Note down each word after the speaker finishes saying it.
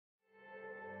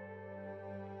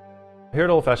Here at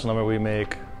Old Fashioned Lumber we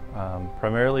make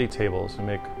primarily tables. We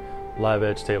make live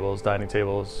edge tables, dining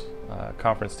tables,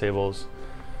 conference tables,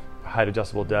 height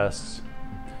adjustable desks.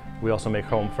 We also make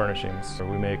home furnishings.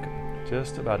 We make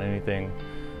just about anything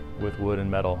with wood and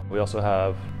metal. We also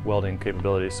have welding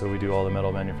capabilities, so we do all the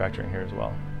metal manufacturing here as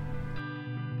well.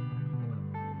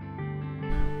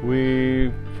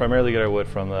 We primarily get our wood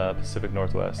from the Pacific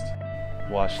Northwest,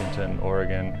 Washington,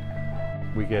 Oregon.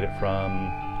 We get it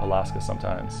from Alaska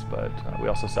sometimes, but we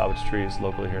also salvage trees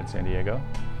locally here in San Diego.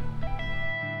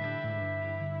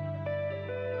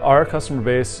 Our customer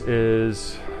base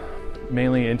is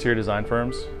mainly interior design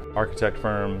firms, architect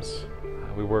firms.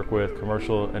 We work with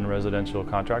commercial and residential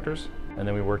contractors, and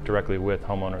then we work directly with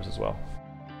homeowners as well.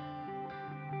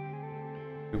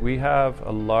 We have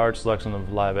a large selection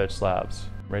of live edge slabs,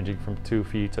 ranging from 2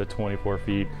 feet to 24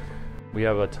 feet. We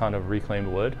have a ton of reclaimed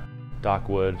wood, dock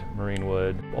wood, marine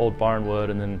wood, old barn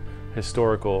wood, and then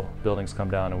historical buildings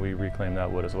come down and we reclaim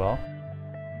that wood as well.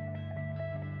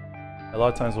 A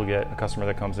lot of times we'll get a customer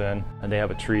that comes in and they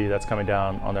have a tree that's coming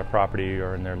down on their property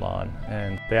or in their lawn,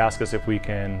 and they ask us if we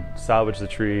can salvage the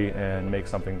tree and make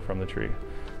something from the tree.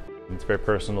 It's very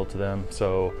personal to them,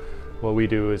 so what we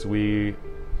do is we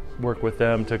work with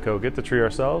them to go get the tree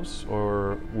ourselves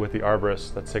or with the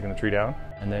arborist that's taking the tree down,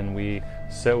 and then we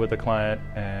sit with the client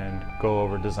and go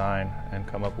over design and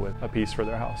come up with a piece for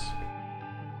their house.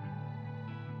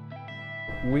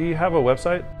 We have a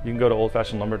website. You can go to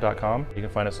oldfashionedlumber.com. You can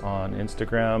find us on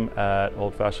Instagram at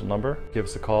oldfashionedlumber. Give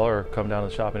us a call or come down to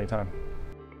the shop anytime.